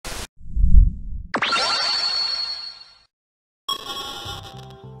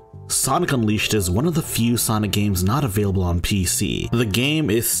Sonic Unleashed is one of the few Sonic games not available on PC. The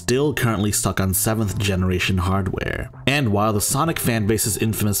game is still currently stuck on 7th generation hardware. And while the Sonic fanbase is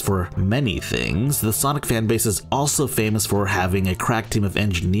infamous for many things, the Sonic fanbase is also famous for having a crack team of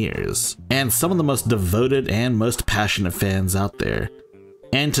engineers, and some of the most devoted and most passionate fans out there.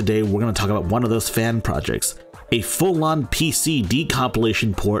 And today we're going to talk about one of those fan projects, a full-on PC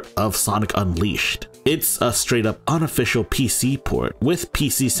decompilation port of Sonic Unleashed. It's a straight-up unofficial PC port with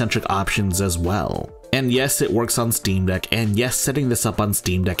PC-centric options as well. And yes, it works on Steam Deck, and yes, setting this up on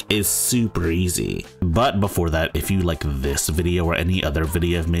Steam Deck is super easy. But before that, if you like this video or any other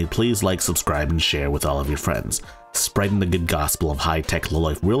video I've made, please like, subscribe, and share with all of your friends. Spreading the good gospel of high-tech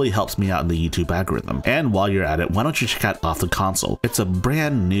lowlife really helps me out in the YouTube algorithm. And while you're at it, why don't you check out Off the Console? It's a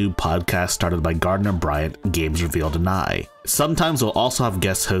brand new podcast started by Gardner Bryant, Games Revealed and I. Sometimes we'll also have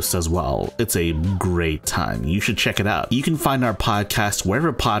guest hosts as well. It's a great time. You should check it out. You can find our podcast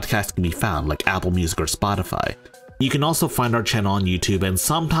wherever podcasts can be found, like Apple Music or Spotify. You can also find our channel on YouTube, and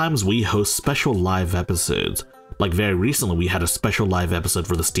sometimes we host special live episodes. Like very recently, we had a special live episode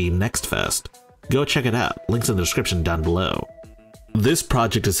for the Steam Next Fest. Go check it out, links in the description down below. This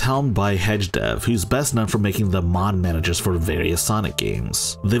project is helmed by HedgeDev, who's best known for making the mod managers for various Sonic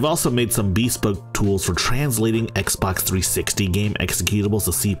games. They've also made some bespoke tools for translating Xbox 360 game executables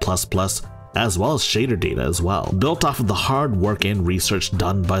to C++, as well as shader data as well, built off of the hard work and research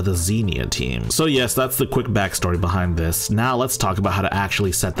done by the Xenia team. So yes, that's the quick backstory behind this. Now let's talk about how to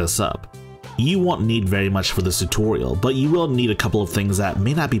actually set this up. You won't need very much for this tutorial, but you will need a couple of things that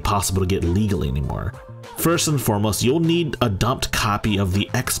may not be possible to get legally anymore. First and foremost, you'll need a dumped copy of the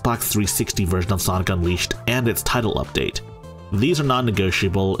Xbox 360 version of Sonic Unleashed and its title update. These are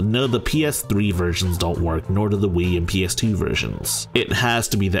non-negotiable. No, the PS3 versions don't work, nor do the Wii and PS2 versions. It has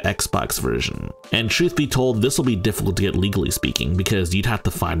to be the Xbox version. And truth be told, this will be difficult to get legally speaking, because you'd have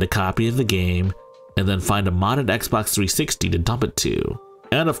to find a copy of the game, and then find a modded Xbox 360 to dump it to.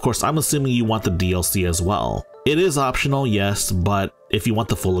 And of course, I'm assuming you want the DLC as well. It is optional, yes, but if you want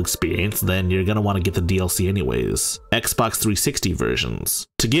the full experience, then you're gonna want to get the DLC anyways. Xbox 360 versions.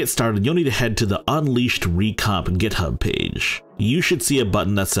 To get started, you'll need to head to the Unleashed Recomp GitHub page. You should see a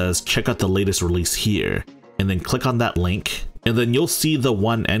button that says check out the latest release here, and then click on that link, and then you'll see the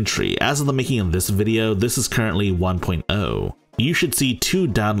one entry. As of the making of this video, this is currently 1.0. You should see two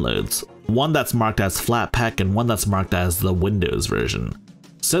downloads, one that's marked as Flatpak and one that's marked as the Windows version.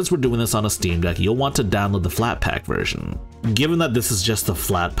 Since we're doing this on a Steam Deck, you'll want to download the Flatpak version. Given that this is just the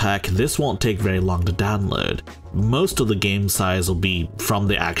Flatpak, this won't take very long to download. Most of the game size will be from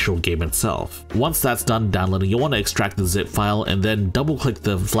the actual game itself. Once that's done downloading, you'll want to extract the zip file and then double click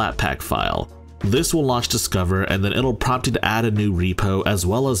the Flatpak file. This will launch Discover, and then it'll prompt you to add a new repo as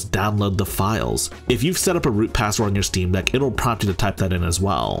well as download the files. If you've set up a root password on your Steam Deck, it'll prompt you to type that in as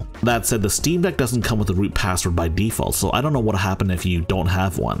well. That said, the Steam Deck doesn't come with a root password by default, so I don't know what'll happen if you don't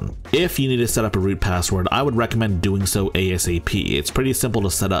have one. If you need to set up a root password, I would recommend doing so ASAP. It's pretty simple to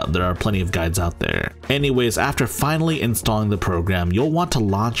set up, there are plenty of guides out there. Anyways, after finally installing the program, you'll want to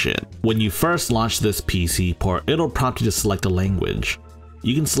launch it. When you first launch this PC port, it'll prompt you to select a language.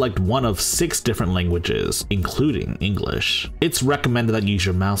 You can select one of 6 different languages, including English. It's recommended that you use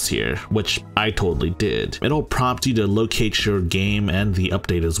your mouse here, which I totally did. It'll prompt you to locate your game and the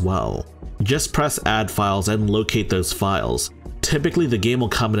update as well. Just press add files and locate those files. Typically the game will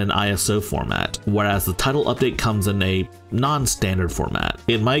come in an ISO format, whereas the title update comes in a non-standard format.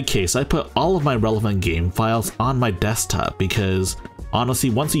 In my case, I put all of my relevant game files on my desktop because honestly,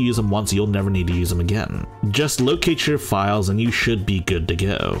 once you use them once, you'll never need to use them again. Just locate your files and you should be good to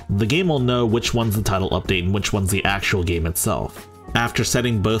go. The game will know which one's the title update and which one's the actual game itself. After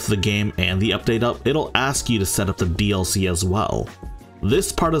setting both the game and the update up, it'll ask you to set up the DLC as well.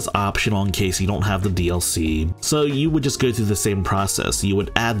 This part is optional in case you don't have the DLC, so you would just go through the same process. You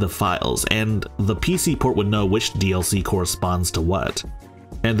would add the files, and the PC port would know which DLC corresponds to what.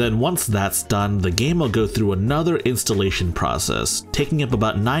 And then once that's done, the game will go through another installation process, taking up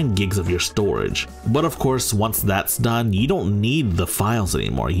about 9 gigs of your storage. But of course, once that's done, you don't need the files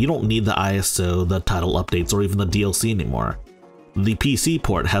anymore. You don't need the ISO, the title updates, or even the DLC anymore. The PC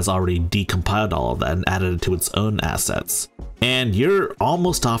port has already decompiled all of that and added it to its own assets. And you're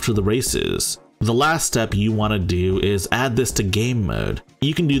almost off to the races. The last step you want to do is add this to game mode.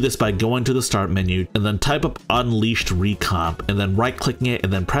 You can do this by going to the start menu and then type up Unleashed Recomp and then right clicking it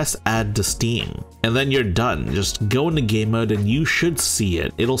and then press add to Steam. And then you're done. Just go into game mode and you should see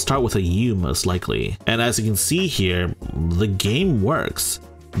it. It'll start with a U most likely. And as you can see here, the game works.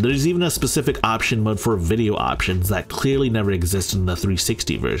 There's even a specific option mode for video options that clearly never existed in the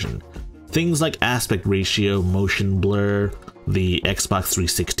 360 version. Things like aspect ratio, motion blur, the Xbox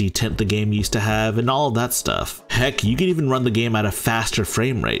 360 tint the game used to have, and all of that stuff. Heck, you could even run the game at a faster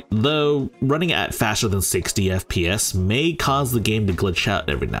frame rate, though running at faster than 60 FPS may cause the game to glitch out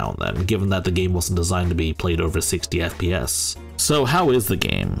every now and then, given that the game wasn't designed to be played over 60 FPS. So how is the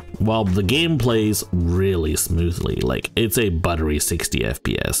game? Well, the game plays really smoothly, like it's a buttery 60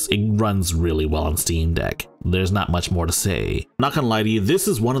 FPS. It runs really well on Steam Deck. There's not much more to say. Not gonna lie to you, this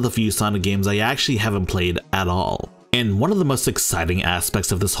is one of the few Sonic games I actually haven't played at all. And one of the most exciting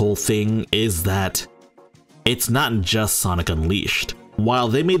aspects of this whole thing is that it's not just Sonic Unleashed. While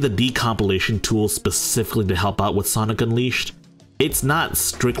they made the decompilation tool specifically to help out with Sonic Unleashed, it's not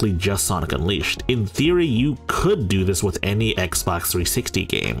strictly just Sonic Unleashed. In theory, you could do this with any Xbox 360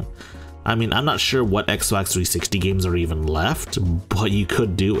 game. I mean, I'm not sure what Xbox 360 games are even left, but you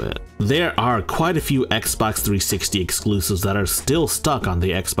could do it. There are quite a few Xbox 360 exclusives that are still stuck on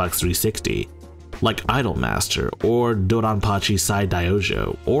the Xbox 360. Like Idolmaster, or Dodonpachi Sai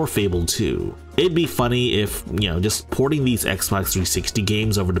Daijo, or Fable 2. It'd be funny if, just porting these Xbox 360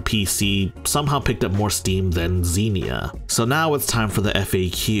 games over to PC somehow picked up more steam than Xenia. So now it's time for the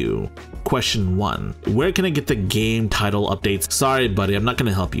FAQ. Question 1. Where can I get the game title updates? Sorry buddy, I'm not going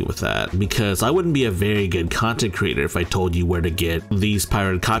to help you with that, because I wouldn't be a very good content creator if I told you where to get these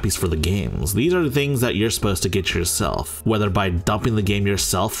pirated copies for the games. These are the things that you're supposed to get yourself, whether by dumping the game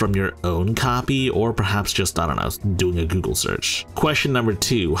yourself from your own copy, or perhaps just, I don't know, doing a Google search. Question number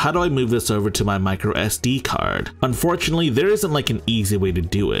 2. How do I move this over to my micro SD card? Unfortunately, there isn't like an easy way to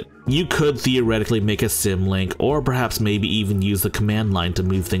do it. You could theoretically make a sim link, or perhaps maybe even use the command line to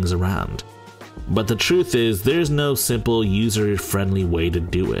move things around. But the truth is, there's no simple user-friendly way to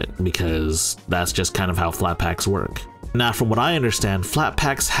do it, because that's just kind of how Flatpaks work. Now, from what I understand,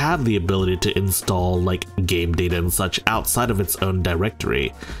 Flatpaks have the ability to install like game data and such outside of its own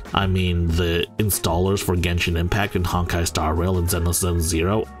directory. I mean, the installers for Genshin Impact and Honkai Star Rail and Zenless Zone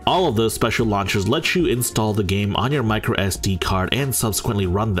Zero, all of those special launchers let you install the game on your micro SD card and subsequently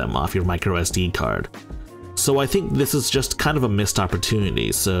run them off your micro SD card. So I think this is just kind of a missed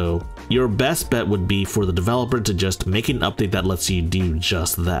opportunity, so your best bet would be for the developer to just make an update that lets you do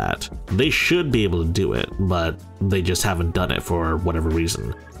just that. They should be able to do it, but they just haven't done it for whatever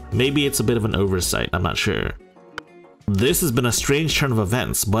reason. Maybe it's a bit of an oversight, I'm not sure. This has been a strange turn of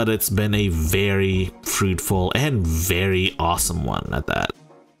events, but it's been a very fruitful and very awesome one at that.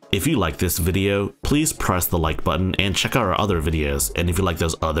 If you like this video, please press the like button and check out our other videos, and if you like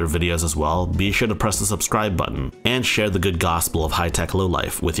those other videos as well, be sure to press the subscribe button and share the good gospel of high-tech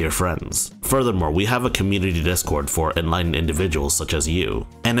lowlife with your friends. Furthermore, we have a community Discord for enlightened individuals such as you.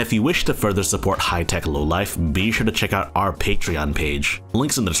 And if you wish to further support high-tech lowlife, be sure to check out our Patreon page.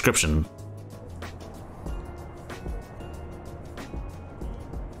 Links in the description.